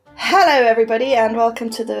Hello everybody and welcome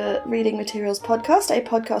to the Reading Materials Podcast, a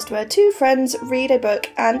podcast where two friends read a book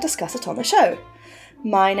and discuss it on the show.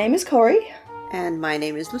 My name is Corey. And my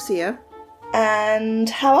name is Lucia. And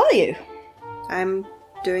how are you? I'm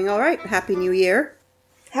doing alright. Happy New Year.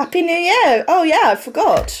 Happy New Year! Oh yeah, I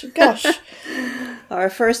forgot. Gosh. Our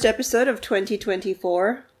first episode of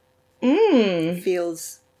 2024.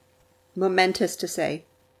 Feels momentous to say.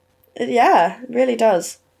 Yeah, it really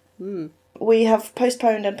does. We have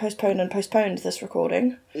postponed this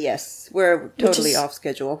recording. Yes, we're totally off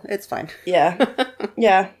schedule. It's fine.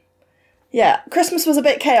 Yeah. Christmas was a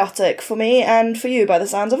bit chaotic for me and for you by the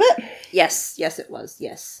sounds of it. Yes, it was,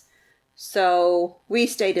 yes. So, we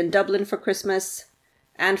stayed in Dublin for Christmas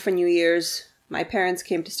and for New Year's. My parents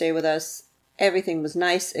came to stay with us. Everything was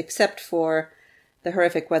nice except for the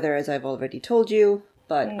horrific weather, as I've already told you.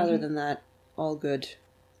 But other than that, all good.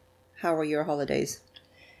 How were your holidays?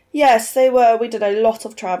 Yes, they were. We did a lot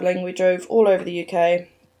of travelling. We drove all over the UK.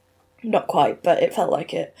 Not quite, but it felt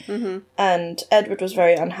like it. Mm-hmm. And Edward was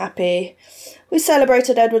very unhappy. We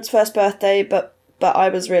celebrated Edward's first birthday, but I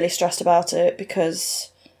was really stressed about it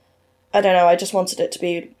because, I don't know, I just wanted it to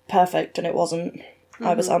be perfect and it wasn't. Mm-hmm.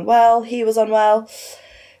 I was unwell, he was unwell.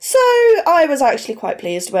 So I was actually quite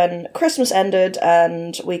pleased when Christmas ended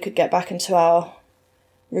and we could get back into our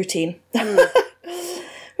routine.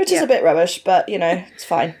 Which is a bit rubbish, but, you know, it's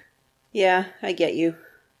fine. Yeah, I get you.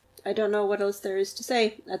 I don't know what else there is to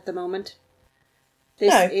say at the moment.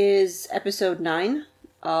 This is episode 9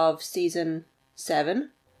 of season 7,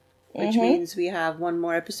 which means we have one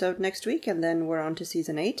more episode next week, and then we're on to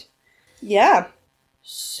season 8. Yeah.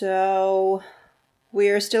 So,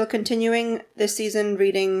 we're still continuing this season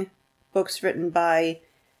reading books written by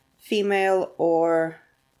female or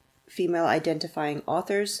female-identifying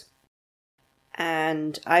authors.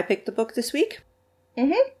 And I picked the book this week.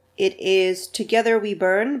 Mm-hmm. It is Together We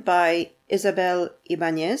Burn by Isabel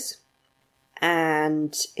Ibanez.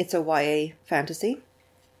 And it's a YA fantasy.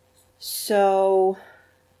 So,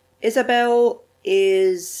 Isabel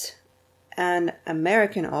is an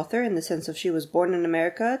American author in the sense of she was born in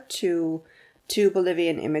America to two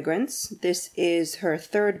Bolivian immigrants. This is her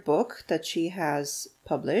third book that she has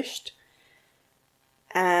published.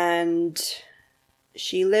 And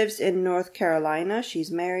she lives in North Carolina. She's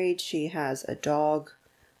married. She has a dog.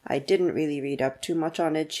 I didn't really read up too much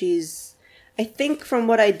on it. I think from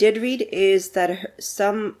what I did read is that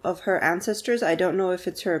some of her ancestors, I don't know if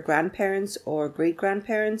it's her grandparents or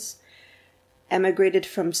great-grandparents, emigrated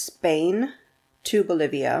from Spain to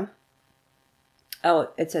Bolivia. Oh,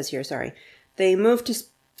 it says here, sorry. They moved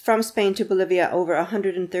from Spain to Bolivia over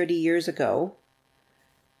 130 years ago.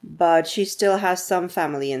 But she still has some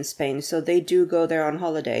family in Spain, so they do go there on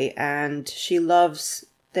holiday, and she loves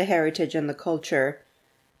the heritage and the culture,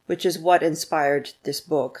 which is what inspired this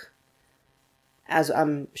book, as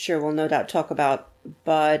I'm sure we'll no doubt talk about.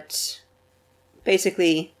 But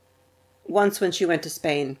basically, once when she went to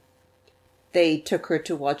Spain, they took her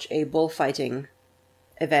to watch a bullfighting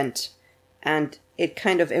event, and it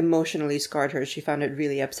kind of emotionally scarred her. She found it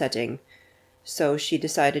really upsetting, so she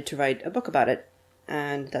decided to write a book about it.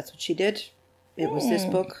 And that's what she did. It was this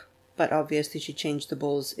book, but obviously she changed the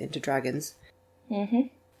bulls into dragons. Mm-hmm.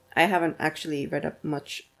 I haven't actually read up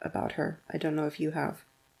much about her. I don't know if you have.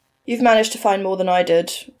 You've managed to find more than I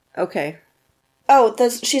did. Okay. Oh,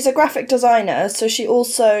 she's a graphic designer, so she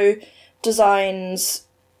also designs...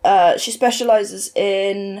 she specialises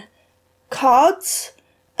in cards,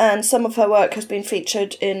 and some of her work has been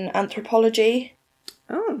featured in Anthropology.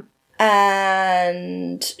 Oh.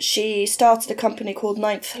 And she started a company called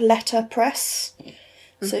Ninth Letter Press.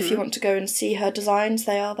 So if you want to go and see her designs,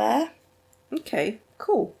 they are there. Okay,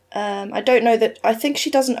 cool. I don't know that... I think she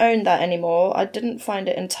doesn't own that anymore. I didn't find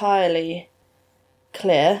it entirely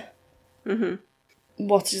clear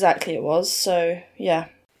what exactly it was, so yeah.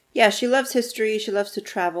 Yeah, she loves history. She loves to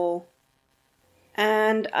travel.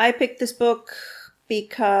 And I picked this book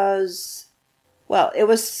because, well,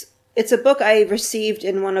 it's a book I received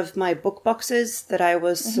in one of my book boxes that I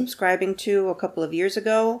was subscribing to a couple of years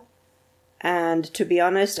ago. And to be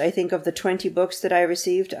honest, I think of the 20 books that I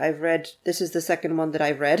received, this is the second one that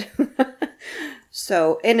I've read.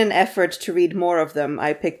 So in an effort to read more of them,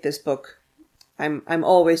 I picked this book. I'm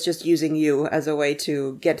always just using you as a way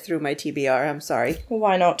to get through my TBR. I'm sorry. Well,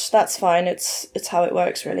 why not? That's fine. It's how it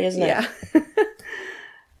works, really, isn't it? Yeah.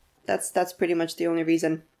 That's pretty much the only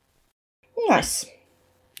reason. Nice.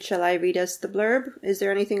 Shall I read us the blurb? Is there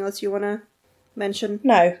anything else you want to mention?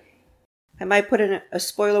 No. I might put in a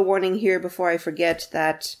spoiler warning here before I forget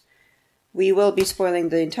that We will be spoiling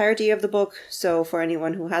the entirety of the book, so for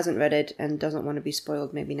anyone who hasn't read it and doesn't want to be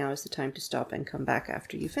spoiled, maybe now is the time to stop and come back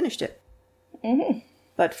after you finished it. Mm-hmm.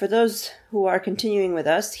 But for those who are continuing with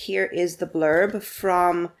us, here is the blurb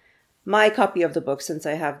from my copy of the book, since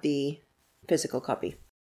I have the physical copy.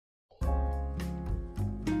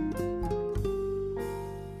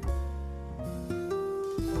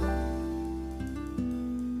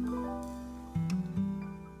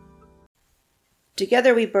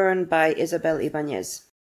 Together We Burn by Isabel Ibáñez.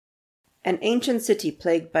 An ancient city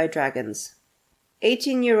plagued by dragons.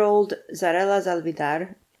 18-year-old Zarela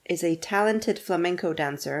Zalvidar is a talented flamenco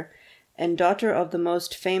dancer and daughter of the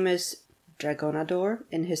most famous dragonador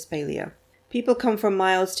in Hispalia. People come for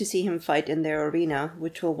miles to see him fight in their arena,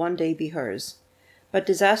 which will one day be hers. But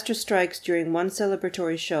disaster strikes during one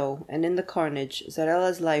celebratory show, and in the carnage,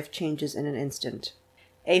 Zarela's life changes in an instant.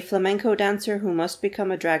 A flamenco dancer who must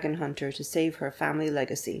become a dragon hunter to save her family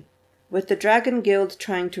legacy. With the Dragon Guild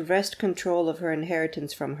trying to wrest control of her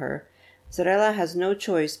inheritance from her, Zarela has no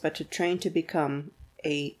choice but to train to become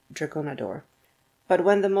a dragonador. But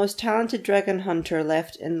when the most talented dragon hunter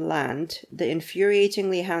left in land, the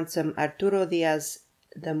infuriatingly handsome Arturo Diaz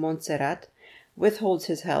de Montserrat, withholds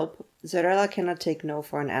his help, Zarela cannot take no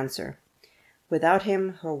for an answer. Without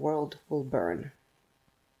him, her world will burn.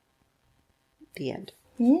 The end.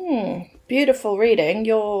 Beautiful reading.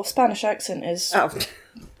 Your Spanish accent is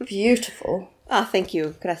beautiful. Thank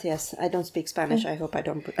you. Gracias. I don't speak Spanish. I hope I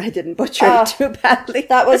didn't butcher it too badly.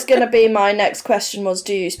 That was going to be my next question was,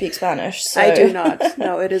 do you speak Spanish? So. I do not.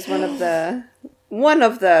 No, it is one of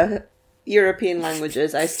the European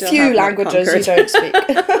languages I still Few have not languages conquered. you don't speak.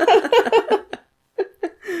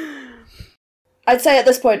 I'd say at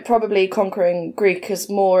this point probably conquering Greek is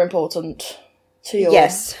more important to your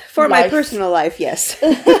Yes. For life. my personal life, yes.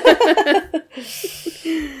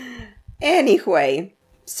 Anyway,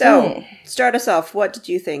 so start us off. What did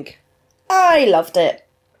you think? I loved it.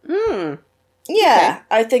 Yeah, okay.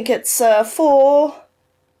 I think it's a 4.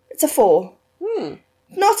 It's a 4.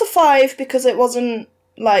 Not a 5 because it wasn't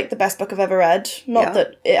like the best book I've ever read. Not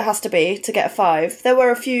that it has to be to get a 5. There were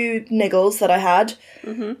a few niggles that I had,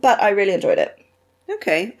 but I really enjoyed it.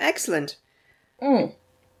 Okay, excellent.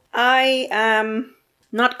 I am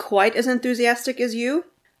not quite as enthusiastic as you.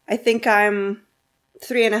 I think I'm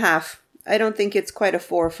 3.5. I don't think it's quite a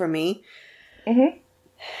 4 for me.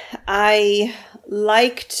 I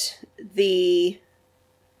liked the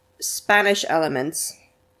Spanish elements.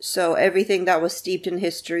 So everything that was steeped in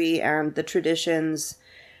history and the traditions,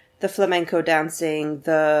 the flamenco dancing,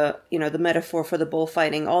 the metaphor for the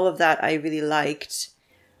bullfighting, all of that I really liked.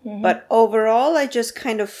 But overall, I just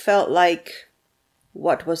kind of felt like,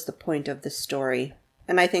 what was the point of this story?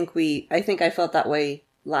 And I think I felt that way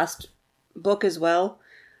last book as well.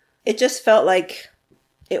 It just felt like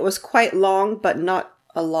it was quite long, but not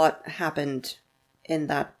a lot happened in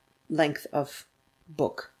that length of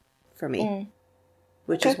book for me.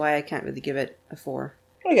 Which is why I can't really give it a 4.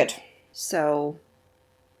 Very good. So,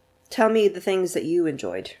 tell me the things that you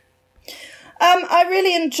enjoyed. I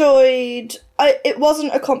really enjoyed. It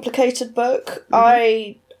wasn't a complicated book.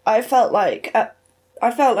 I felt like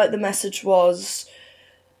the message was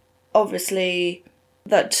obviously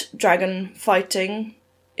that dragon fighting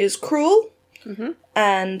is cruel,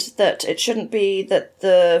 and that it shouldn't be that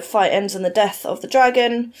the fight ends in the death of the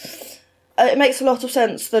dragon. It makes a lot of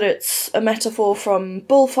sense that it's a metaphor from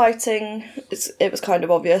bullfighting. It was kind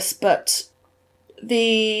of obvious, but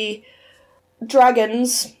the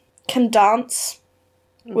dragons can dance,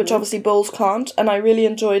 which obviously bulls can't, and I really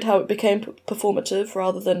enjoyed how it became performative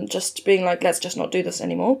rather than just being like, let's just not do this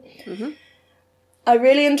anymore. I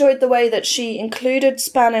really enjoyed the way that she included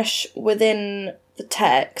Spanish within the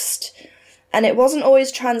text, and it wasn't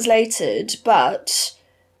always translated, but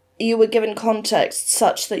you were given context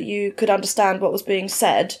such that you could understand what was being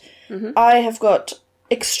said. I have got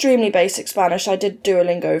extremely basic Spanish. I did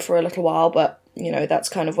Duolingo for a little while, but, that's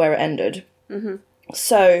kind of where it ended.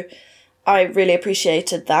 So I really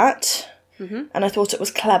appreciated that, and I thought it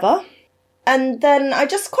was clever. And then I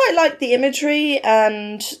just quite liked the imagery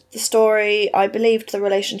and the story. I believed the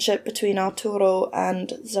relationship between Arturo and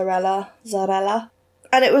Zarela.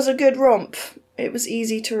 And it was a good romp. It was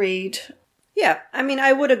easy to read. Yeah, I mean,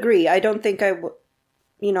 I would agree. I don't think I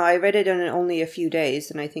read it in only a few days,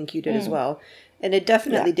 and I think you did as well. And it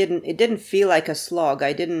definitely didn't feel like a slog.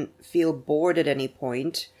 I didn't feel bored at any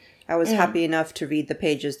point. I was happy enough to read the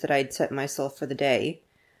pages that I'd set myself for the day.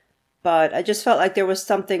 But I just felt like there was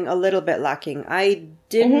something a little bit lacking. I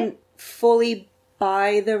didn't fully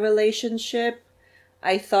buy the relationship.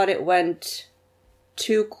 I thought it went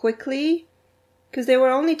too quickly, because they were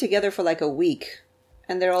only together for like a week.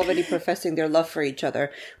 And they're already professing their love for each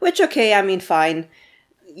other. Which, okay, I mean, fine.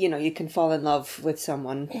 You know, you can fall in love with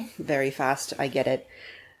someone very fast. I get it.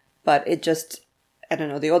 But it just, I don't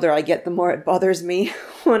know, the older I get, the more it bothers me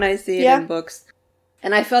when I see it in books.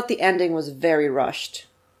 And I felt the ending was very rushed.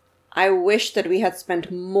 I wish that we had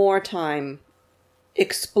spent more time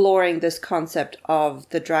exploring this concept of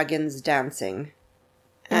the dragons dancing.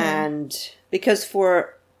 And because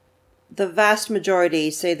for the vast majority,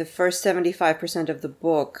 say the first 75% of the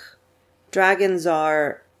book, dragons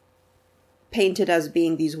are painted as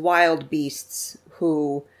being these wild beasts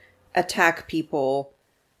who attack people.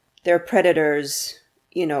 They're predators.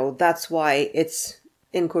 You know, that's why it's,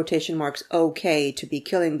 in quotation marks, okay to be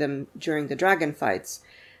killing them during the dragon fights.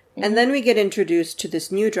 And then we get introduced to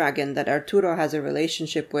this new dragon that Arturo has a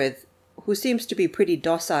relationship with, who seems to be pretty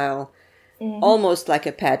docile, almost like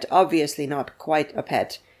a pet, obviously not quite a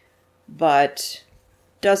pet, but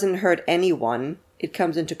doesn't hurt anyone it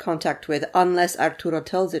comes into contact with unless Arturo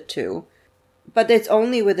tells it to. But it's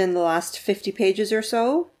only within the last 50 pages or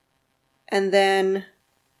so. And then,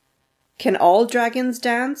 can all dragons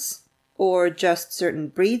dance? Or just certain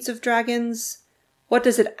breeds of dragons? What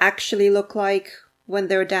does it actually look like when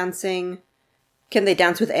they're dancing? Can they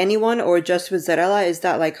dance with anyone or just with Zarella? Is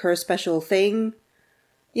that like her special thing?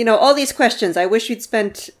 You know, all these questions. I wish we'd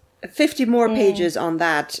spent 50 more pages on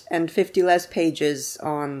that and 50 less pages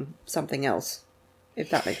on something else, if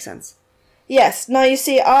that makes sense. Yes. Now, you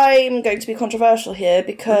see, I'm going to be controversial here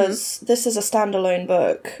because this is a standalone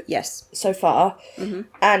book. Yes. So far.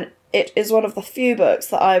 And it is one of the few books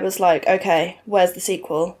that I was like, okay, where's the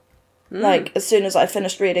sequel? Like, as soon as I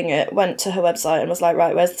finished reading it, went to her website and was like,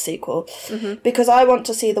 right, where's the sequel? Because I want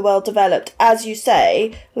to see the world developed, as you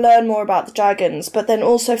say, learn more about the dragons, but then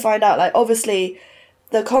also find out, like, obviously,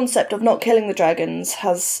 the concept of not killing the dragons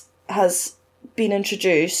has been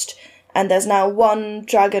introduced, and there's now one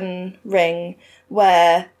dragon ring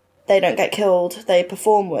where they don't get killed, they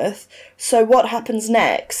perform with. So what happens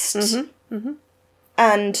next?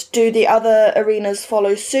 And do the other arenas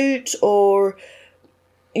follow suit, or...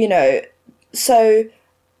 You know, so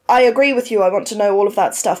I agree with you, I want to know all of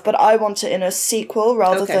that stuff, but I want it in a sequel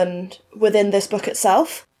rather than within this book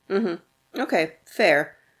itself. Okay,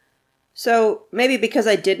 fair. So, maybe because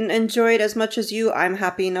I didn't enjoy it as much as you, I'm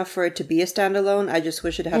happy enough for it to be a standalone. I just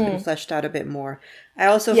wish it had been fleshed out a bit more. I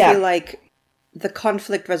also feel like the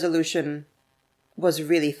conflict resolution was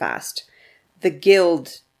really fast. The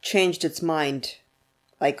guild changed its mind,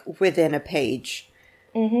 like, within a page.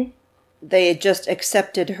 They just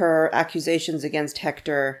accepted her accusations against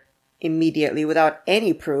Hector immediately without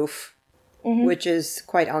any proof, which is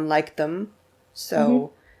quite unlike them.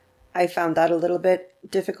 So I found that a little bit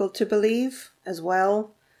difficult to believe as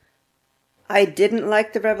well. I didn't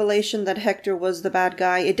like the revelation that Hector was the bad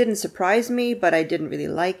guy. It didn't surprise me, but I didn't really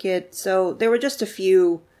like it. So there were just a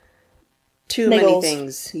few too many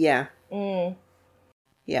things. Yeah.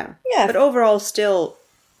 Yeah. But overall, still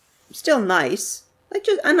nice. Like,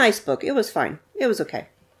 just a nice book. It was fine. It was okay.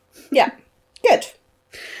 Yeah. Good.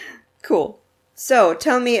 Cool. So,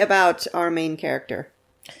 tell me about our main character.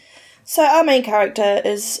 So, our main character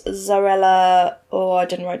is Zarella... Oh, I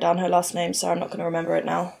didn't write down her last name, so I'm not going to remember it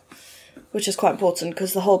now. Which is quite important,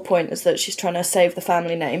 because the whole point is that she's trying to save the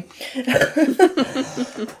family name.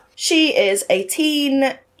 She is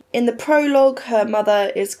 18. In the prologue, her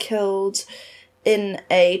mother is killed in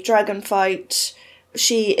a dragon fight.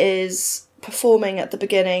 She is... performing at the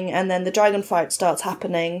beginning, and then the dragon fight starts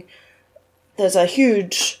happening. There's a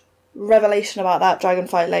huge revelation about that dragon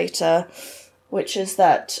fight later, which is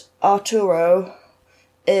that Arturo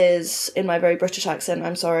is, in my very British accent,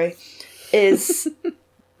 I'm sorry, is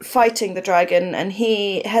fighting the dragon, and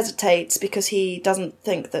he hesitates because he doesn't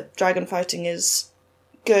think that dragon fighting is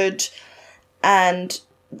good, and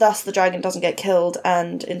thus the dragon doesn't get killed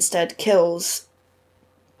and instead kills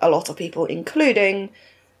a lot of people, including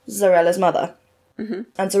Zarella's mother. And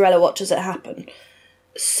Zarella watches it happen.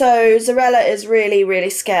 So Zarella is really, really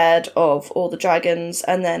scared of all the dragons,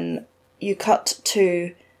 and then you cut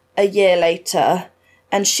to a year later,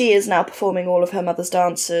 and she is now performing all of her mother's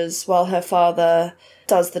dances while her father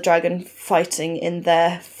does the dragon fighting in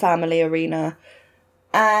their family arena.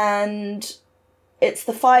 And it's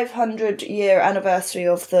the 500-year anniversary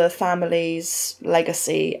of the family's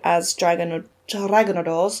legacy as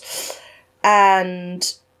Dragonadors,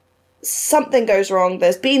 and something goes wrong.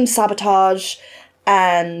 There's been sabotage,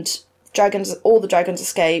 and all the dragons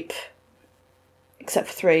escape, except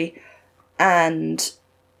for 3, and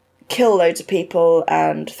kill loads of people,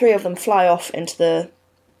 and 3 of them fly off into the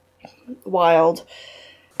wild.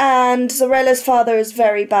 And Zorella's father is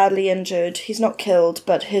very badly injured. He's not killed,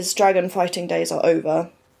 but his dragon fighting days are over.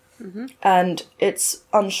 Mm-hmm. And it's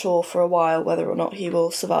unsure for a while whether or not he will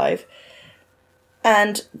survive.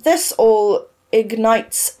 And this all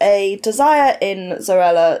ignites a desire in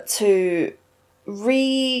Zorella to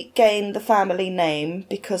regain the family name,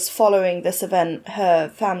 because following this event, her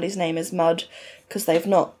family's name is Mud, because they've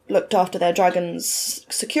not looked after their dragon's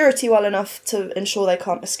security well enough to ensure they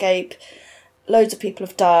can't escape. Loads of people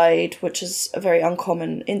have died, which is a very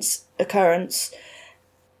uncommon occurrence.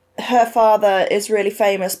 Her father is really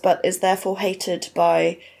famous, but is therefore hated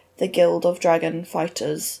by the Guild of Dragon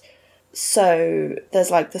Fighters. So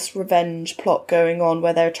there's like this revenge plot going on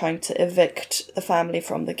where they're trying to evict the family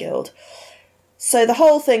from the guild. So the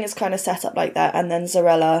whole thing is kind of set up like that, and then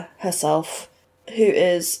Zorella herself, who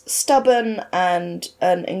is stubborn and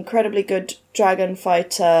an incredibly good dragon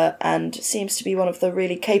fighter and seems to be one of the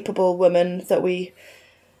really capable women that we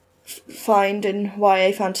find in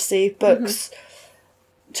YA fantasy books,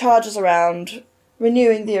 charges around,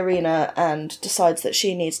 renewing the arena, and decides that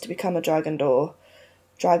she needs to become a Dragonador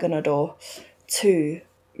to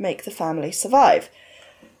make the family survive.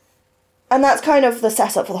 And that's kind of the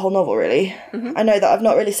setup for the whole novel, really. Mm-hmm. I know that I've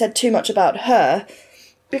not really said too much about her,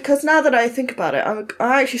 because now that I think about it, I'm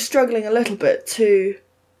actually struggling a little bit to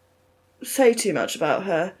say too much about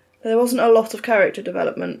her. There wasn't a lot of character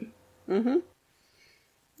development. Mm-hmm.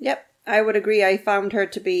 Yep, I would agree. I found her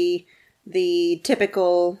to be the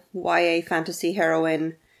typical YA fantasy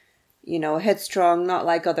heroine, you know, headstrong, not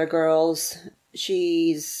like other girls.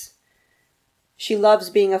 She loves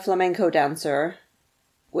being a flamenco dancer,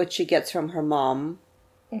 which she gets from her mom.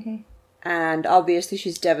 Mm-hmm. And obviously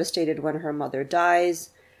she's devastated when her mother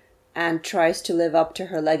dies and tries to live up to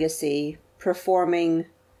her legacy, performing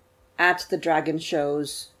at the dragon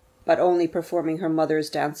shows, but only performing her mother's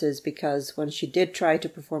dances, because when she did try to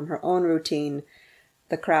perform her own routine,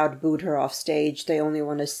 the crowd booed her off stage. They only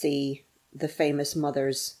want to see the famous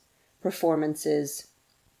mother's performances.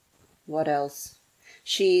 What else?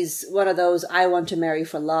 She's one of those, I want to marry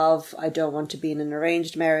for love, I don't want to be in an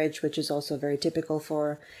arranged marriage, which is also very typical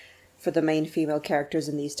for the main female characters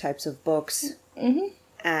in these types of books. Mm-hmm.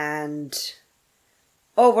 And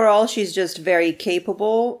overall, she's just very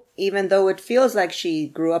capable, even though it feels like she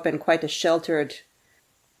grew up in quite a sheltered,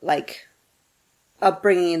 like,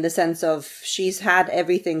 upbringing, in the sense of she's had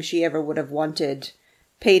everything she ever would have wanted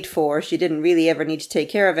paid for. She didn't really ever need to take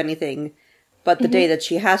care of anything. But the day that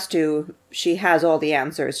she has to, she has all the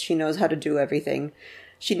answers. She knows how to do everything.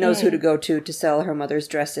 She knows who to go to sell her mother's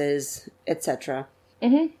dresses, etc.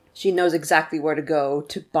 Mm-hmm. She knows exactly where to go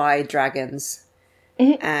to buy dragons.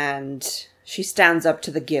 Mm-hmm. And she stands up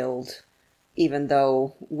to the guild, even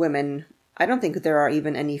though women... I don't think there are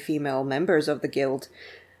even any female members of the guild.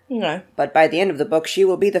 No. But by the end of the book, she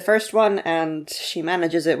will be the first one, and she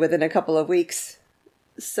manages it within a couple of weeks.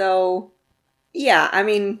 So, yeah, I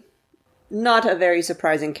mean... Not a very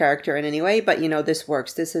surprising character in any way, but, you know, this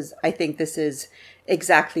works. I think this is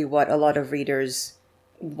exactly what a lot of readers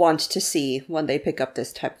want to see when they pick up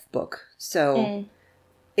this type of book. So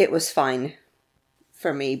it was fine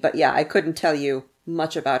for me. But yeah, I couldn't tell you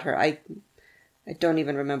much about her. I don't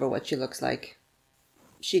even remember what she looks like.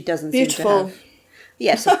 She doesn't seem to have...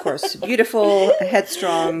 Yes, of course. Beautiful,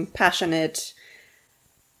 headstrong, passionate,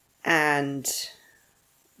 and...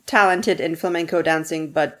 talented in flamenco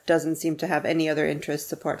dancing, but doesn't seem to have any other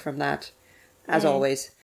interests apart from that, as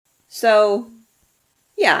always. So,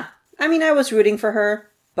 yeah. I mean, I was rooting for her,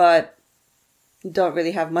 but don't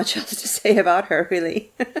really have much else to say about her,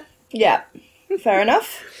 really. Yeah, fair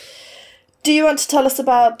enough. Do you want to tell us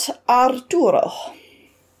about Arturo?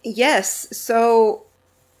 Yes, so,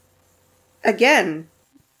 again,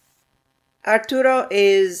 Arturo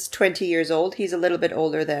is 20 years old. He's a little bit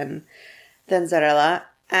older than Zarella.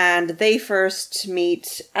 And they first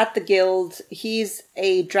meet at the guild. He's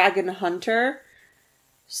a dragon hunter.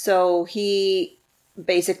 So he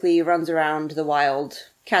basically runs around the wild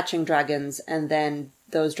catching dragons. And then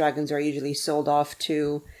those dragons are usually sold off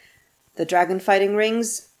to the dragon fighting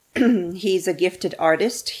rings. He's a gifted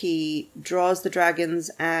artist. He draws the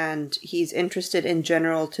dragons, and he's interested in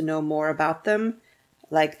general to know more about them,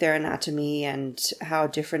 like their anatomy and how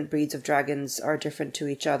different breeds of dragons are different to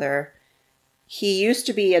each other. He used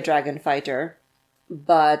to be a dragon fighter,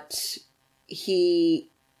 but he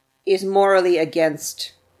is morally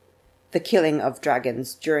against the killing of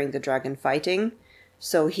dragons during the dragon fighting.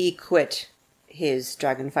 So he quit his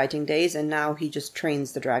dragon fighting days, and now he just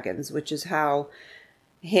trains the dragons, which is how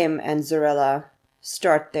him and Zorella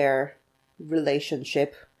start their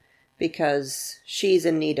relationship, because she's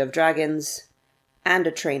in need of dragons and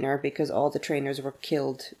a trainer, because all the trainers were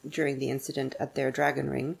killed during the incident at their dragon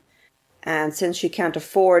ring. And since she can't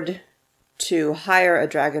afford to hire a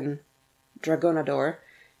dragonador,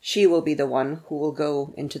 she will be the one who will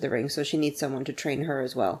go into the ring, so she needs someone to train her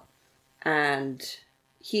as well. And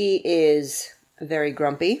he is very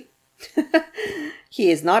grumpy. He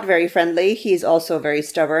is not very friendly. He's also very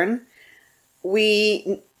stubborn.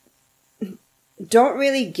 We don't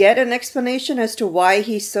really get an explanation as to why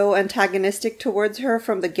he's so antagonistic towards her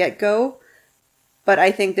from the get-go. But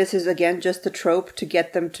I think this is, again, just the trope to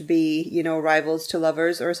get them to be, rivals to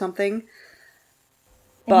lovers or something.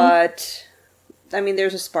 But, I mean,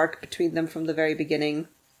 there's a spark between them from the very beginning.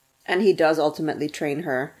 And he does ultimately train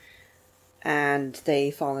her. And they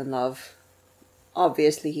fall in love.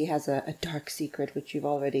 Obviously, he has a dark secret, which you've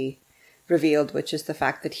already revealed, which is the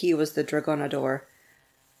fact that he was the Dragonador,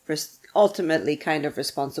 ultimately kind of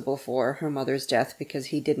responsible for her mother's death because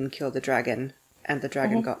he didn't kill the dragon, and the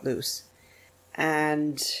dragon got loose.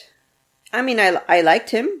 And, I mean, I liked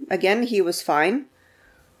him. Again, he was fine.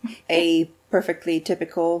 A perfectly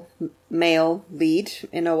typical male lead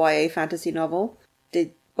in a YA fantasy novel.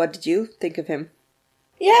 What did you think of him?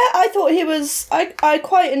 Yeah, I thought he was... I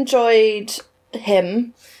quite enjoyed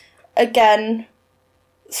him. Again,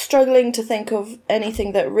 struggling to think of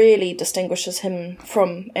anything that really distinguishes him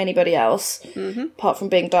from anybody else, apart from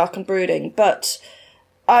being dark and brooding. But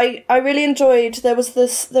I really enjoyed... There was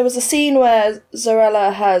a scene where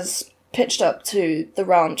Zarella has pitched up to the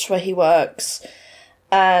ranch where he works.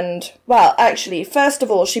 And, well, actually, first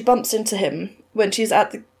of all, she bumps into him when she's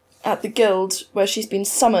at the guild where she's been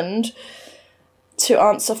summoned to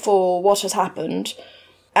answer for what has happened.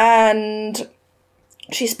 And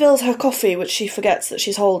she spills her coffee, which she forgets that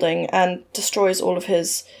she's holding, and destroys all of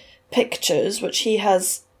his pictures, which he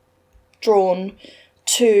has drawn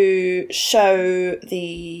to show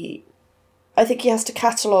the... I think he has to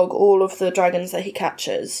catalogue all of the dragons that he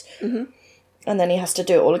catches. And then he has to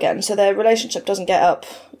do it all again. So their relationship doesn't get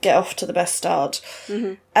off to the best start.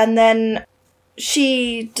 And then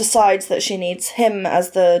she decides that she needs him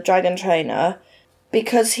as the dragon trainer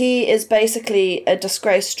because he is basically a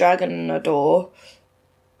disgraced dragonador,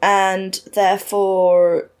 and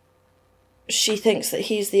therefore she thinks that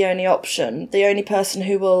he's the only option, the only person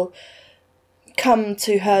who will come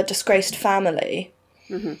to her disgraced family.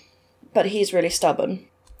 But he's really stubborn.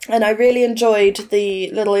 And I really enjoyed the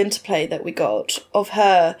little interplay that we got of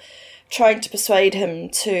her trying to persuade him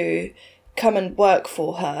to come and work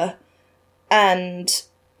for her. And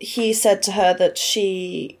he said to her that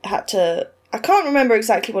she had to... I can't remember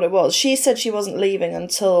exactly what it was. She said she wasn't leaving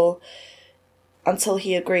until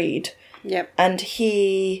he agreed. Yep. And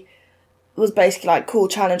he was basically like, cool,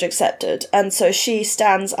 challenge accepted. And so she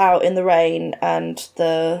stands out in the rain and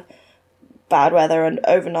the bad weather and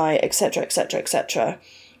overnight, etc., etc., etc.,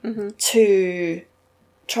 to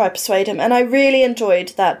try persuade him. And I really enjoyed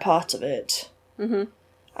that part of it.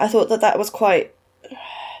 I thought that was quite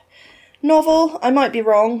novel. I might be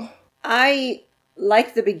wrong. I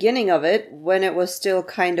liked the beginning of it when it was still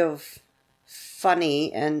kind of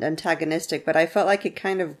funny and antagonistic, but I felt like it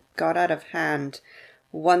kind of got out of hand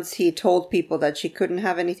once he told people that she couldn't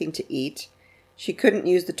have anything to eat, she couldn't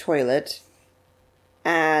use the toilet,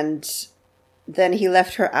 and then he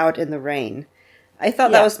left her out in the rain. I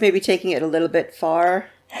thought that was maybe taking it a little bit far.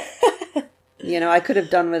 I could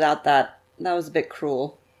have done without that. That was a bit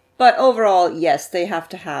cruel. But overall, yes, they have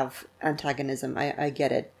to have antagonism. I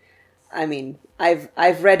get it. I mean,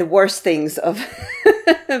 I've read worse things of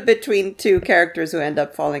between two characters who end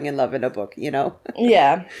up falling in love in a book,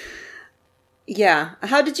 Yeah. Yeah.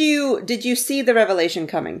 How did you see the revelation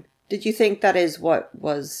coming? Did you think that is what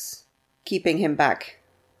was keeping him back?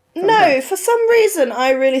 No, for some reason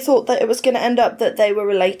I really thought that it was going to end up that they were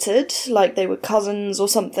related, like they were cousins or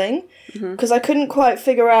something, because I couldn't quite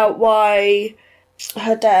figure out why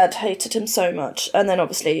her dad hated him so much. And then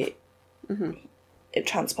obviously it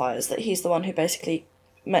transpires that he's the one who basically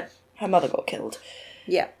meant her mother got killed.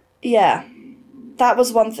 Yeah. Yeah. That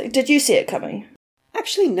was one thing. Did you see it coming?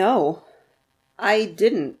 Actually, no. I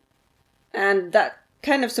didn't. And that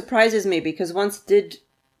kind of surprises me because once it did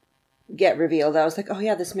get revealed, I was like, oh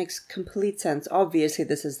yeah, this makes complete sense. Obviously,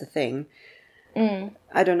 this is the thing.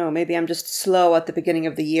 I don't know, maybe I'm just slow at the beginning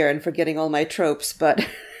of the year and forgetting all my tropes, but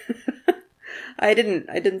I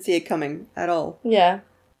didn't see it coming at all. Yeah.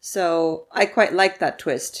 So I quite liked that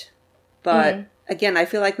twist. But again, I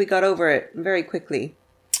feel like we got over it very quickly.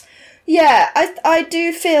 Yeah, I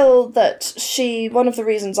do feel that one of the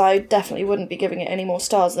reasons I definitely wouldn't be giving it any more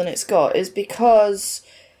stars than it's got is because,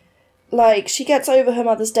 like, she gets over her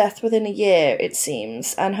mother's death within a year, it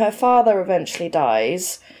seems, and her father eventually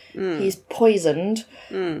dies, He's poisoned.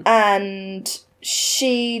 And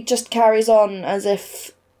she just carries on as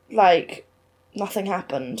if, like, nothing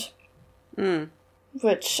happened.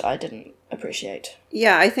 Which I didn't appreciate.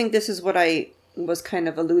 Yeah, I think this is what I was kind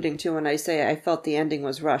of alluding to when I say I felt the ending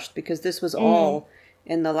was rushed, because this was all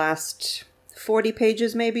in the last 40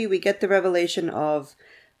 pages, maybe. We get the revelation of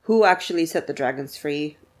who actually set the dragons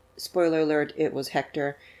free. Spoiler alert, it was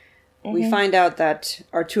Hector. We find out that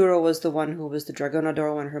Arturo was the one who was the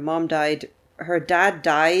Dragonador when her mom died. Her dad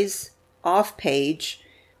dies off page.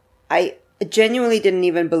 I genuinely didn't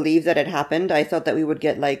even believe that it happened. I thought that we would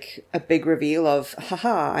get like a big reveal of,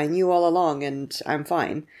 haha, I knew all along and I'm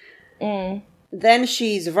fine. Then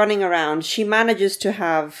she's running around. She manages to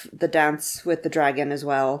have the dance with the dragon as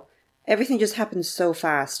well. Everything just happens so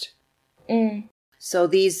fast. So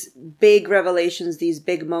these big revelations, these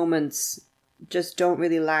big moments just don't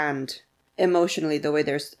really land emotionally the way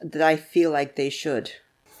that I feel like they should.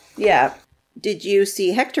 Yeah. Did you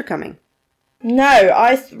see Hector coming? No,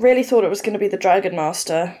 I really thought it was going to be the Dragon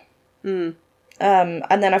Master. And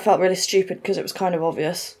then I felt really stupid because it was kind of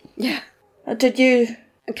obvious. Yeah. Did you?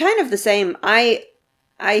 Kind of the same. I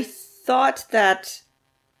thought that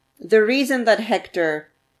the reason that Hector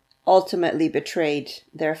ultimately betrayed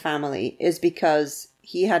their family is because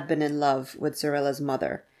he had been in love with Zorella's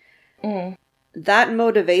mother. That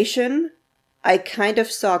motivation I kind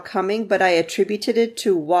of saw coming, but I attributed it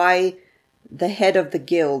to why the head of the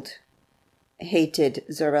guild hated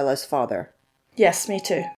Zorella's father. Yes, me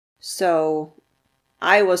too. So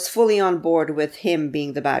I was fully on board with him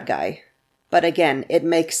being the bad guy. But again, it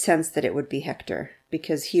makes sense that it would be Hector,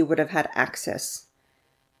 because he would have had access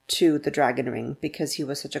to the dragon ring because he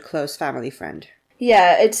was such a close family friend.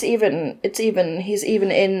 Yeah, he's even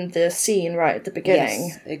in the scene right at the beginning.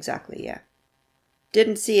 Yes, exactly, yeah.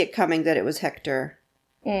 Didn't see it coming that it was Hector.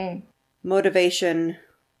 Motivation,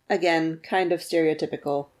 again, kind of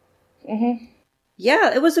stereotypical.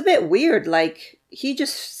 Yeah, it was a bit weird, like, he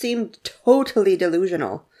just seemed totally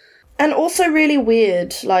delusional. And also really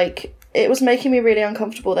weird, like, it was making me really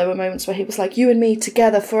uncomfortable. There were moments where he was like, you and me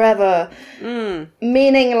together forever.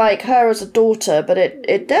 Meaning, like, her as a daughter, but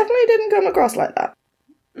it definitely didn't come across like that.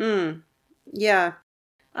 Yeah.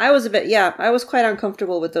 I was quite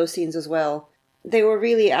uncomfortable with those scenes as well. They were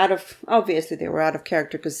really obviously they were out of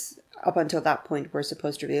character, because up until that point we're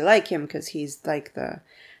supposed to really like him, because he's like the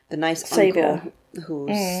nice savior uncle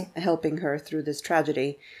who's helping her through this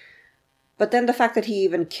tragedy. But then the fact that he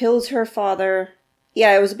even kills her father...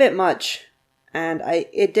 Yeah, it was a bit much, and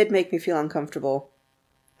it did make me feel uncomfortable.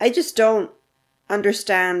 I just don't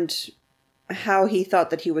understand how he thought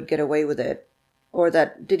that he would get away with it, or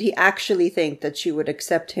did he actually think that she would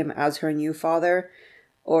accept him as her new father,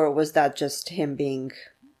 or was that just him being,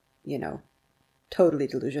 totally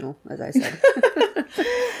delusional, as I said?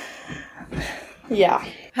 Yeah.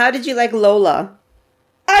 How did you like Lola?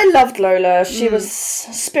 I loved Lola. She was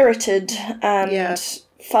spirited and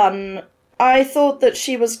fun. I thought that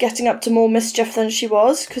she was getting up to more mischief than she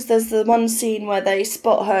was, because there's the one scene where they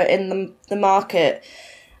spot her in the market,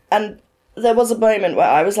 and there was a moment where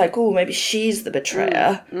I was like, oh, maybe she's the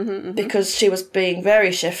betrayer, because she was being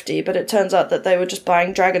very shifty, but it turns out that they were just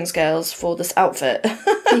buying dragon scales for this outfit.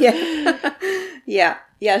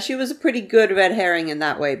 Yeah, she was a pretty good red herring in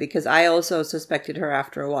that way, because I also suspected her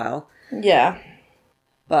after a while. Yeah.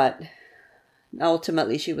 But...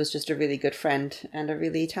 ultimately, she was just a really good friend and a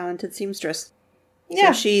really talented seamstress.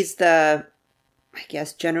 Yeah. So she's the, I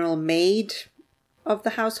guess, general maid of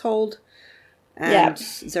the household. And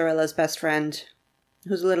Zorella's best friend,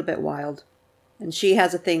 who's a little bit wild. And she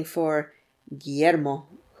has a thing for Guillermo,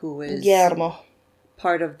 who is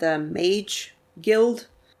part of the mage guild.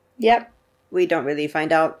 Yep. We don't really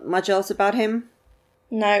find out much else about him.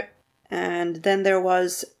 No. And then there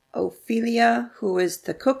was Ophelia, who is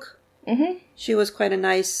the cook. She was quite a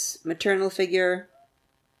nice maternal figure,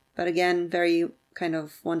 but again, very kind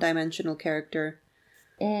of one-dimensional character.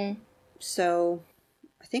 So,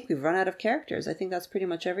 I think we've run out of characters. I think that's pretty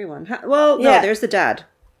much everyone. No, there's the dad.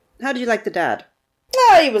 How did you like the dad?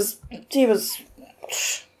 He was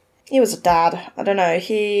a dad. I don't know.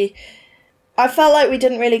 I felt like we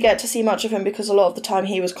didn't really get to see much of him because a lot of the time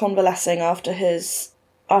he was convalescing after his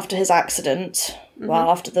accident.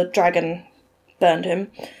 Well, after the dragon burned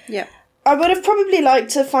him. Yeah. I would have probably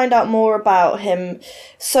liked to find out more about him.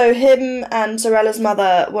 So him and Zorella's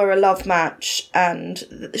mother were a love match,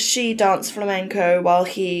 and she danced flamenco while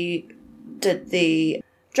he did the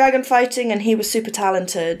dragon fighting, and he was super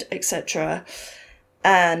talented, etc.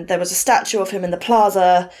 And there was a statue of him in the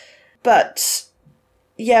plaza, but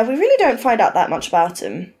yeah, we really don't find out that much about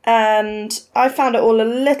him. And I found it all a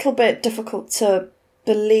little bit difficult to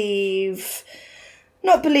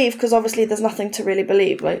not believe, because obviously there's nothing to really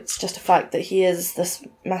believe, like, it's just a fact that he is this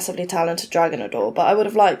massively talented dragonador, but I would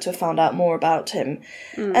have liked to have found out more about him.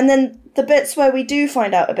 And then the bits where we do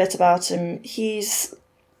find out a bit about him, he's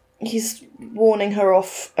warning her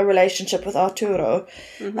off a relationship with Arturo,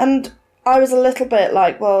 and I was a little bit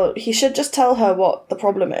like, well, he should just tell her what the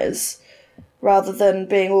problem is, rather than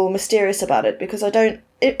being all mysterious about it, because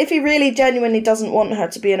if he really genuinely doesn't want her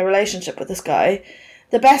to be in a relationship with this guy,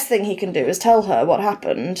 the best thing he can do is tell her what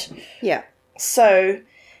happened. Yeah. So,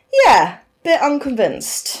 yeah, bit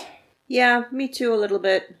unconvinced. Yeah, me too, a little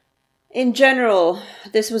bit. In general,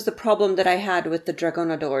 this was the problem that I had with the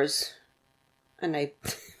Dragonadors. And I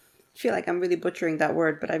feel like I'm really butchering that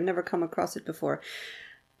word, but I've never come across it before.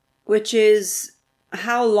 Which is,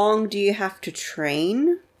 how long do you have to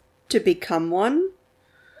train to become one?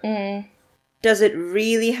 Does it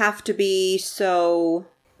really have to be so,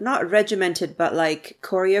 not regimented, but like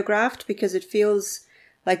choreographed? Because it feels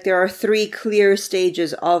like there are 3 clear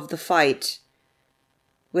stages of the fight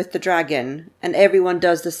with the dragon, and everyone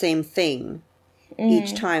does the same thing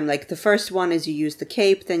each time. Like, the first one is you use the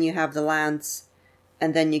cape, then you have the lance,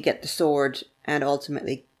 and then you get the sword and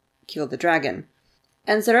ultimately kill the dragon.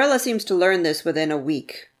 And Zarella seems to learn this within a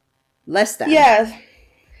week. Less than. Yeah.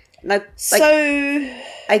 So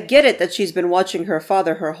I get it that she's been watching her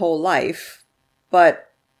father her whole life,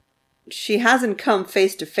 but she hasn't come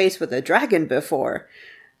face to face with a dragon before.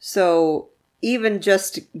 So even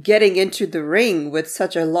just getting into the ring with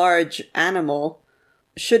such a large animal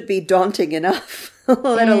should be daunting enough,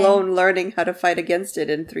 let alone learning how to fight against it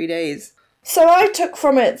in 3 days. So I took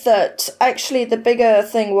from it that actually the bigger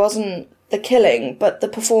thing wasn't the killing, but the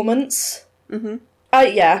performance.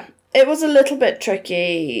 Yeah, it was a little bit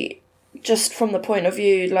tricky, just from the point of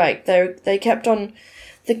view, like, we kept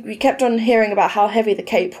on hearing about how heavy the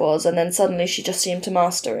cape was, and then suddenly she just seemed to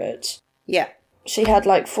master it. Yeah. She had,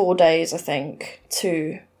 like, 4 days, I think,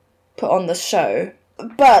 to put on the show.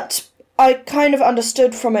 But I kind of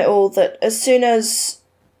understood from it all that as soon as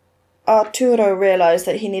Arturo realised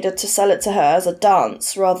that he needed to sell it to her as a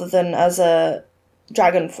dance rather than as a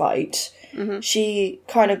dragon fight, she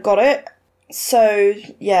kind of got it. So,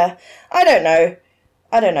 yeah, I don't know.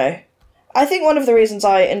 I think one of the reasons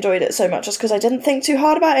I enjoyed it so much is because I didn't think too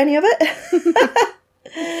hard about any of it.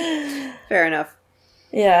 Fair enough.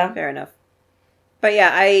 Yeah. Fair enough. But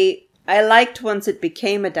yeah, I liked once it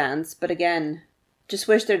became a dance, but again, just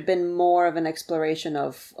wish there'd been more of an exploration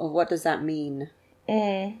of what does that mean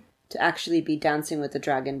to actually be dancing with the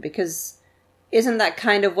dragon, because isn't that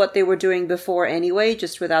kind of what they were doing before anyway,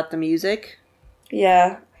 just without the music?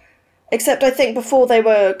 Yeah. Except I think before they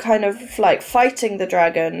were kind of like fighting the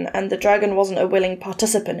dragon, and the dragon wasn't a willing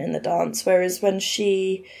participant in the dance, whereas when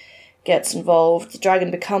she gets involved, the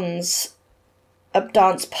dragon becomes a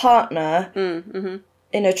dance partner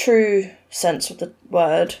in a true sense of the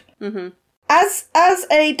word. As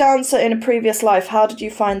a dancer in a previous life, how did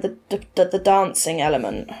you find the dancing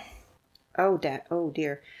element? Oh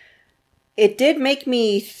dear. It did make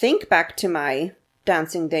me think back to my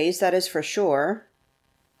dancing days, that is for sure.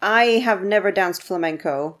 I have never danced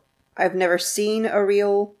flamenco. I've never seen a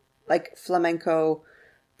real, like, flamenco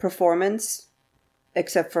performance,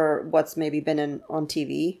 except for what's maybe been on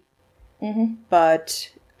TV.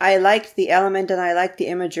 But I liked the element and I liked the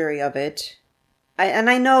imagery of it. And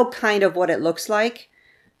I know kind of what it looks like.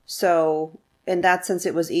 So in that sense,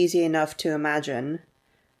 it was easy enough to imagine.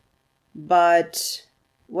 But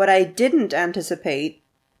what I didn't anticipate,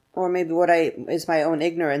 or maybe is my own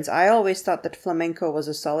ignorance, I always thought that flamenco was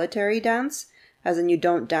a solitary dance, as in you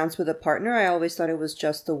don't dance with a partner. I always thought it was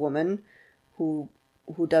just the woman who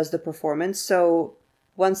does the performance. So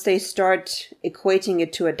once they start equating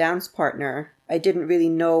it to a dance partner, I didn't really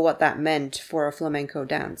know what that meant for a flamenco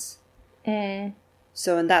dance.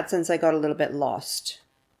 So in that sense, I got a little bit lost.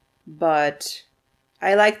 But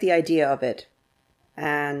I like the idea of it.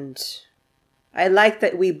 And I like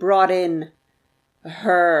that we brought in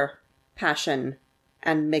her passion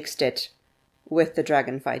and mixed it with the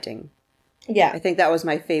dragon fighting. Yeah. I think that was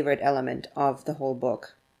my favorite element of the whole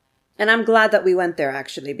book. And I'm glad that we went there,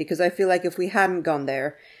 actually, because I feel like if we hadn't gone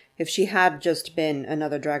there, if she had just been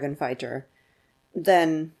another dragon fighter,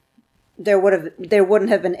 then there wouldn't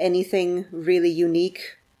have been anything really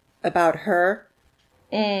unique about her.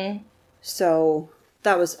 So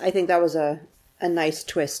I think that was a nice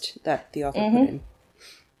twist that the author put in.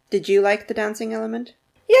 Did you like the dancing element?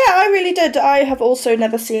 Yeah, I really did. I have also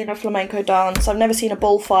never seen a flamenco dance. I've never seen a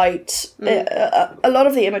bullfight. A lot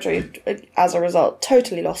of the imagery, as a result,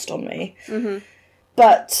 totally lost on me.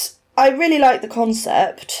 But I really liked the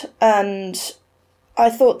concept, and I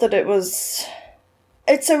thought that it was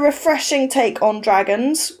it's a refreshing take on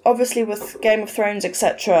dragons. Obviously, with Game of Thrones,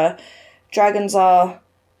 etc., dragons are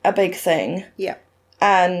a big thing. Yeah.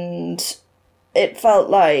 And it felt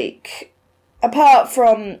like, apart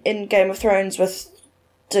from in Game of Thrones with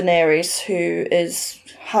Daenerys, who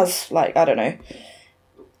has like, I don't know,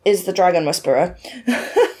 is the dragon whisperer.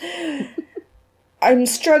 I'm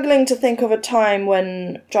struggling to think of a time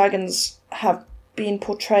when dragons have been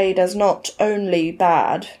portrayed as not only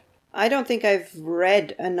bad. I don't think I've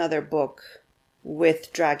read another book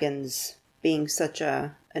with dragons being such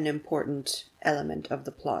an important element of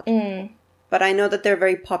the plot. But I know that they're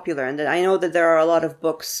very popular, and that I know that there are a lot of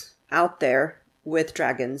books out there with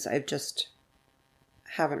dragons. I just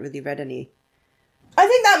haven't really read any. I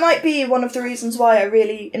think that might be one of the reasons why I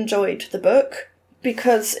really enjoyed the book,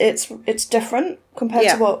 because it's different compared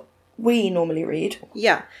to what we normally read.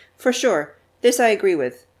 Yeah, for sure. This I agree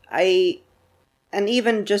with. And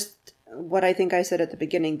even just what I think I said at the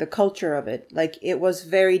beginning, the culture of it, like, it was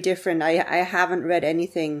very different. I haven't read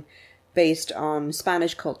anything based on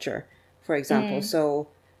Spanish culture, for example. So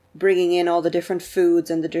bringing in all the different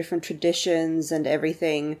foods and the different traditions and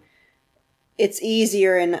everything, it's easy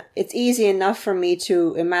enough for me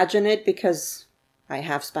to imagine it because I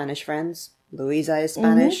have Spanish friends. Luisa is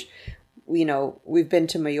Spanish. You know, we've been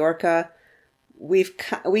to Mallorca. We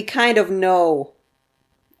kind of know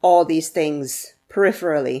all these things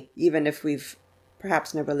peripherally, even if we've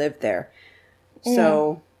perhaps never lived there.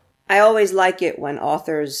 So I always like it when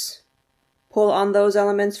authors pull on those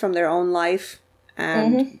elements from their own life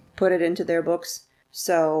and put it into their books.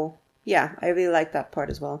 So yeah, I really like that part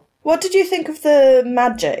as well. What did you think of the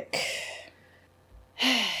magic?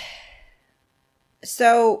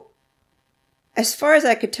 So, as far as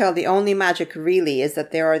I could tell, the only magic really is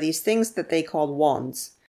that there are these things that they call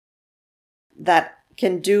wands that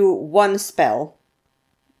can do one spell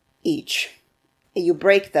each. You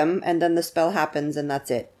break them and then the spell happens and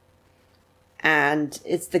that's it. And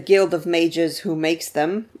it's the Guild of Mages who makes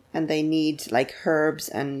them, and they need like herbs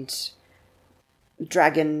and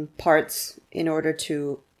dragon parts in order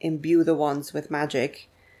to imbue the wands with magic.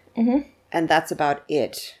 And that's about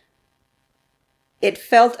it. It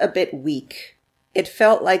felt a bit weak. It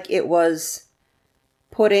felt like it was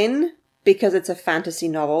put in because it's a fantasy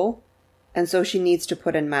novel, and so she needs to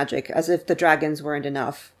put in magic, as if the dragons weren't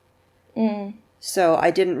enough. So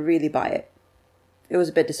I didn't really buy it. It was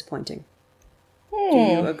a bit disappointing. Do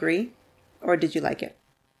you agree? Or did you like it?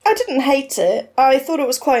 I didn't hate it. I thought it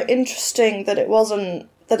was quite interesting that it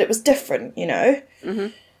was different, you know?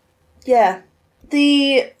 Yeah.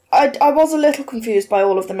 I was a little confused by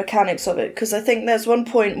all of the mechanics of it, because I think there's one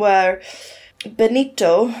point where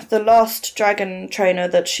Benito, the last dragon trainer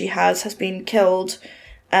that she has been killed,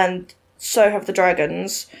 and so have the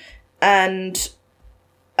dragons, and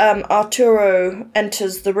Arturo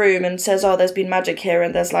enters the room and says, oh, there's been magic here,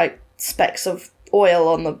 and there's like specks of oil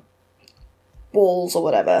on the walls or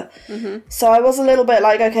whatever. So I was a little bit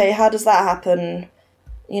like, okay, how does that happen?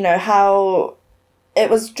 You know, how... It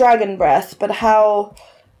was dragon breath, but how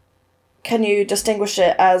can you distinguish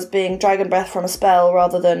it as being dragon breath from a spell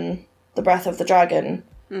rather than the breath of the dragon?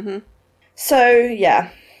 So,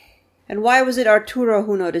 yeah. And why was it Arturo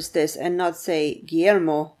who noticed this and not, say,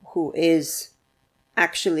 Guillermo, who is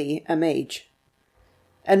actually a mage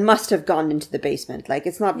and must have gone into the basement? Like,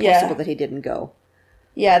 it's not possible that he didn't go.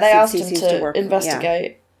 Yeah, they asked him to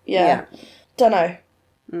investigate. Yeah. Dunno.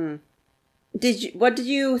 What did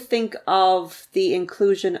you think of the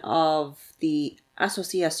inclusion of the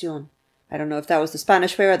Asociación? I don't know if that was the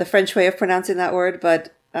Spanish way or the French way of pronouncing that word,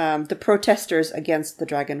 but the protesters against the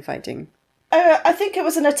dragon fighting. I think it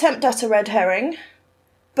was an attempt at a red herring,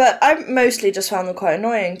 but I mostly just found them quite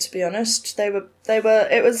annoying, to be honest.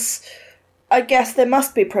 I guess there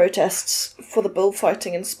must be protests for the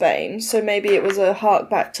bullfighting in Spain, so maybe it was a hark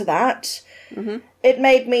back to that. It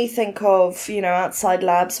made me think of, you know, outside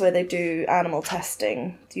labs where they do animal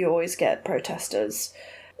testing. You always get protesters.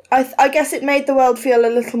 I guess it made the world feel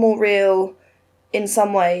a little more real in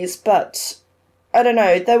some ways, but I don't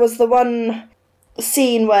know. There was the one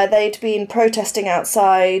scene where they'd been protesting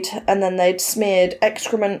outside and then they'd smeared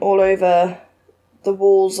excrement all over the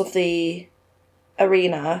walls of the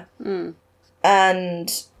arena.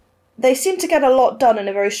 And they seemed to get a lot done in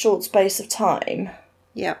a very short space of time.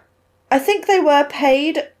 Yeah. I think they were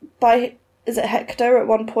paid by, is it Hector at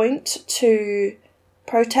one point, to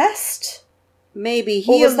protest? Maybe.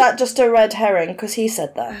 Or was that just a red herring, because he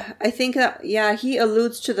said that? I think that, yeah, he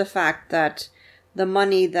alludes to the fact that the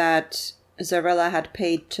money that Zarella had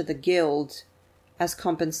paid to the guild as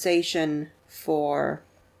compensation for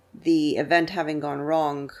the event having gone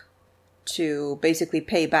wrong to basically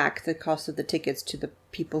pay back the cost of the tickets to the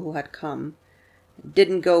people who had come.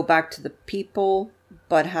 Didn't go back to the people,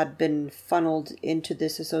 but had been funneled into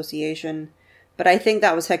this association. But I think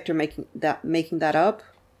that was Hector making that up.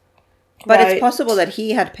 But It's possible that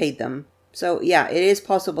he had paid them. So yeah, it is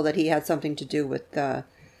possible that he had something to do with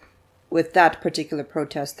that particular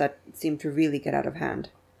protest that seemed to really get out of hand.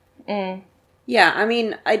 Yeah, I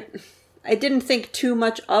mean, I didn't think too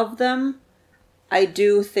much of them. I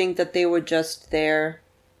do think that they were just there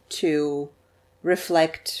to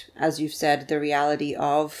reflect, as you've said, the reality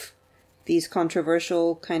of these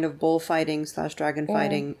controversial kind of bullfighting / dragon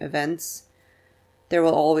fighting events. There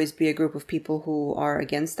will always be a group of people who are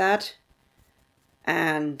against that.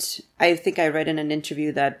 And I think I read in an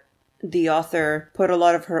interview that the author put a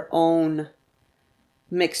lot of her own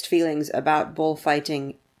mixed feelings about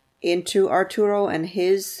bullfighting into Arturo and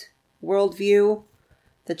his worldview,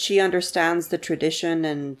 that she understands the tradition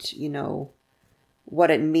and, you know,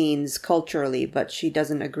 what it means culturally, but she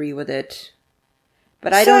doesn't agree with it.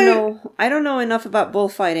 But I don't know enough about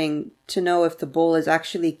bullfighting to know if the bull is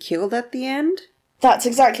actually killed at the end. That's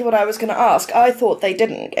exactly what I was going to ask. I thought they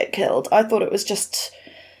didn't get killed. I thought it was just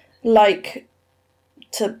like,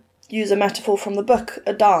 to use a metaphor from the book,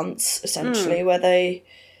 a dance, essentially, where they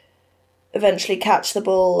eventually catch the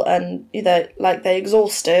bull and either, like, they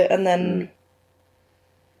exhaust it and then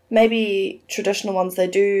maybe traditional ones, they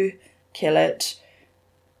do kill it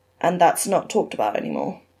and that's not talked about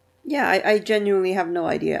anymore. Yeah, I genuinely have no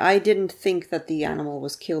idea. I didn't think that the animal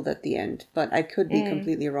was killed at the end, but I could be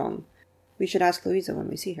completely wrong. We should ask Louisa when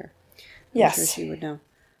we see her. Yes. I'm sure she would know.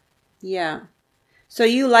 Yeah. So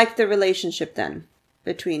you liked the relationship then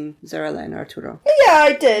between Zarella and Arturo? Yeah,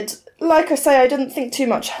 I did. Like I say, I didn't think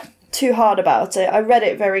too hard about it. I read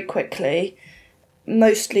it very quickly,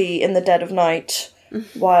 mostly in the dead of night,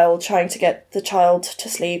 while trying to get the child to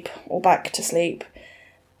sleep or back to sleep.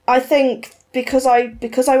 I think because I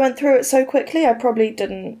went through it so quickly, I probably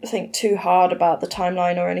didn't think too hard about the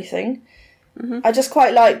timeline or anything. I just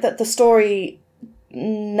quite liked that the story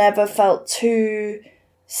never felt too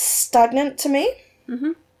stagnant to me.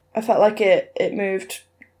 I felt like it moved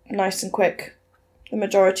nice and quick the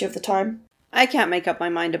majority of the time. I can't make up my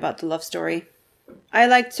mind about the love story. I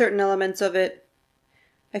liked certain elements of it.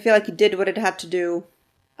 I feel like it did what it had to do.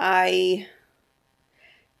 I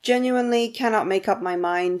genuinely cannot make up my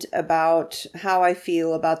mind about how I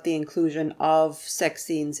feel about the inclusion of sex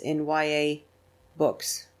scenes in YA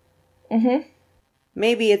books.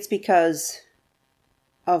 Maybe it's because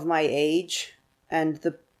of my age and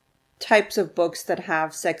the types of books that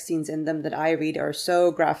have sex scenes in them that I read are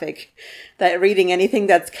so graphic that reading anything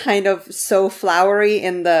that's kind of so flowery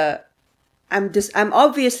in the... I'm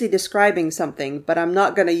obviously describing something, but I'm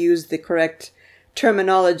not going to use the correct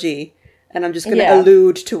terminology and I'm just going to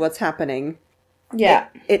allude to what's happening. Yeah.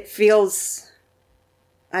 It feels...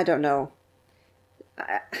 I don't know.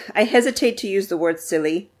 I hesitate to use the word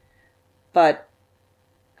silly, but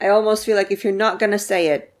I almost feel like if you're not going to say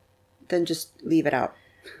it, then just leave it out.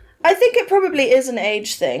 I think it probably is an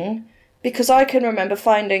age thing, because I can remember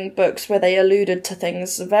finding books where they alluded to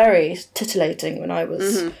things very titillating when I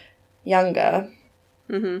was younger.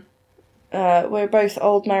 We're both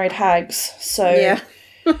old married hags, so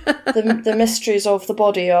the mysteries of the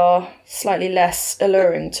body are slightly less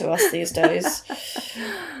alluring to us these days.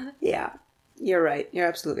 Yeah, you're right. You're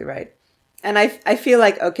absolutely right. And I feel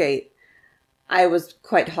like, okay, I was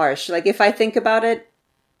quite harsh. Like, if I think about it,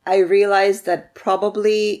 I realize that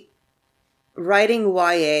probably writing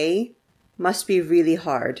YA must be really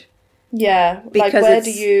hard. Yeah, because like where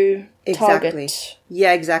do you target? Exactly.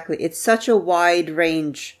 Yeah, exactly. It's such a wide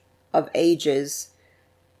range of ages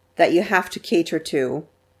that you have to cater to.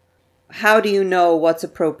 How do you know what's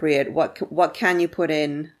appropriate? What can you put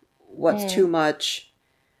in? What's too much?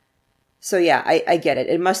 So yeah, I get it.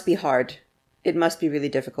 It must be hard. It must be really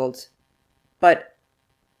difficult. But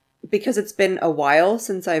because it's been a while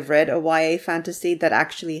since I've read a YA fantasy that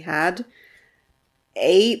actually had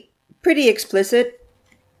a pretty explicit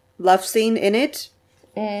love scene in it,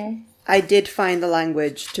 I did find the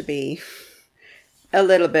language to be a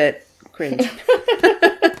little bit cringe.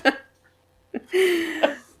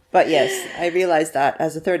 But yes, I realized that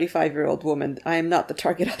as a 35-year-old woman, I am not the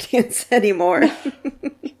target audience anymore.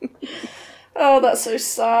 Oh, that's so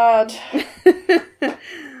sad.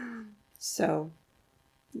 So,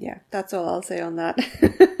 yeah, that's all I'll say on that.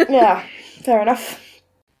 Yeah, fair enough.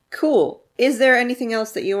 Cool. Is there anything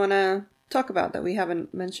else that you want to talk about that we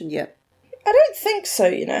haven't mentioned yet? I don't think so,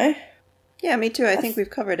 you know. Yeah, me too. I think we've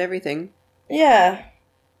covered everything. Yeah.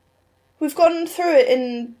 We've gone through it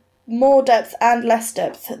in more depth and less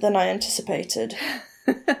depth than I anticipated.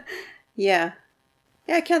 Yeah.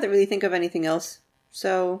 Yeah, I can't really think of anything else.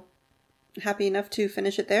 So, happy enough to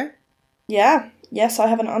finish it there? Yeah. Yes, I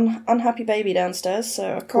have an unhappy baby downstairs,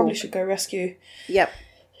 so I probably should go rescue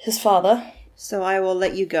his father. So I will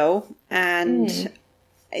let you go and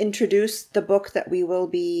introduce the book that we will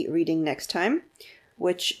be reading next time,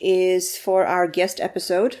 which is for our guest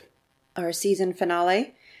episode, our season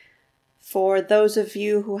finale. For those of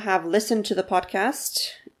you who have listened to the podcast,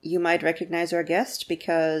 you might recognize our guest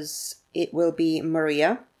because it will be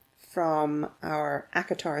Maria from our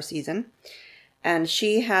ACOTAR season. And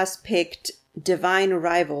she has picked Divine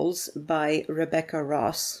Rivals by Rebecca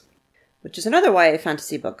Ross, which is another YA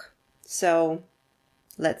fantasy book. So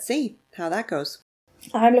let's see how that goes.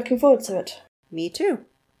 I'm looking forward to it. Me too.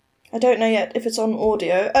 I don't know yet if it's on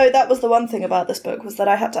audio. Oh, that was the one thing about this book, was that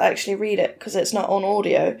I had to actually read it because it's not on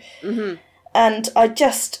audio. Mm-hmm. And I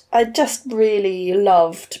just really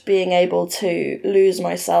loved being able to lose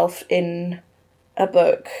myself in a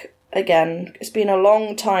book again. It's been a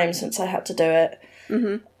long time since I had to do it.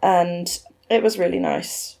 Mm-hmm. And it was really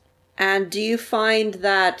nice. And do you find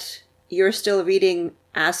that you're still reading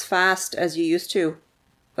as fast as you used to?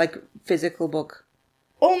 Like physical book?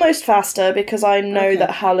 Almost faster, because I know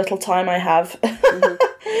that how little time I have.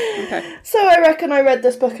 Mm-hmm. Okay. So I reckon I read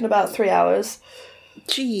this book in about 3 hours.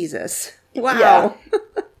 Jesus. Wow.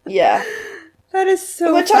 Yeah. That is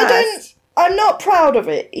so Which fast. I'm not proud of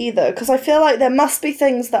it either, because I feel like there must be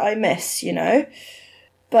things that I miss, you know?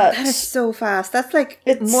 But that is so fast. That's like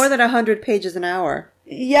it's more than 100 pages an hour.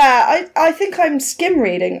 Yeah, I think I'm skim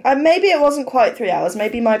reading. Maybe it wasn't quite 3 hours.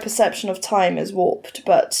 Maybe my perception of time is warped,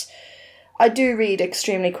 but I do read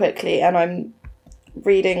extremely quickly, and I'm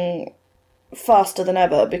reading faster than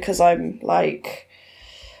ever because I'm like,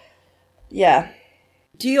 yeah.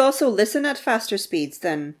 Do you also listen at faster speeds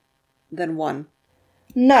than one?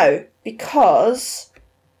 No, because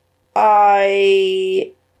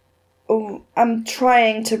I'm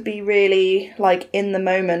trying to be really like in the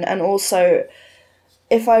moment, and also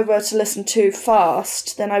if I were to listen too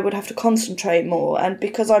fast, then I would have to concentrate more, and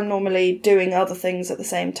because I'm normally doing other things at the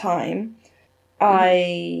same time,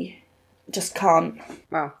 I just can't.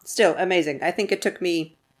 Wow, still amazing. I think it took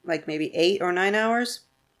me like maybe 8 or 9 hours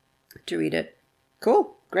to read it.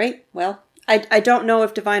 Cool, great. Well, I don't know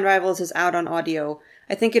if Divine Rivals is out on audio.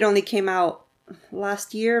 I think it only came out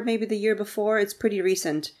last year, maybe the year before. It's pretty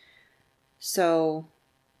recent. So,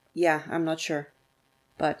 yeah, I'm not sure.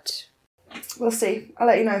 But We'll see. I'll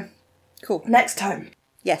let you know. Cool. Next time.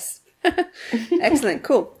 Yes. Excellent.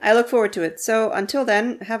 Cool. I look forward to it. So until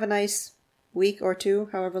then, have a nice week or two,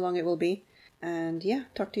 however long it will be. And yeah,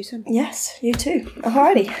 talk to you soon. Yes, you too.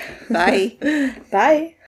 Alrighty. Bye.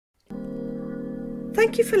 Bye.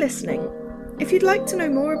 Thank you for listening. If you'd like to know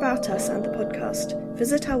more about us and the podcast,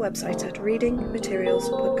 visit our website at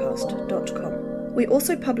readingmaterialspodcast.com. We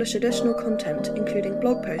also publish additional content, including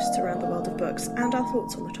blog posts around the world of books and our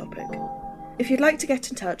thoughts on the topic. If you'd like to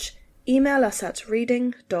get in touch, email us at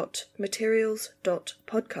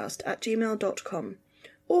reading.materials.podcast@gmail.com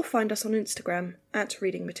or find us on Instagram at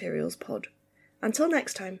readingmaterialspod. Until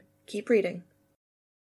next time, keep reading.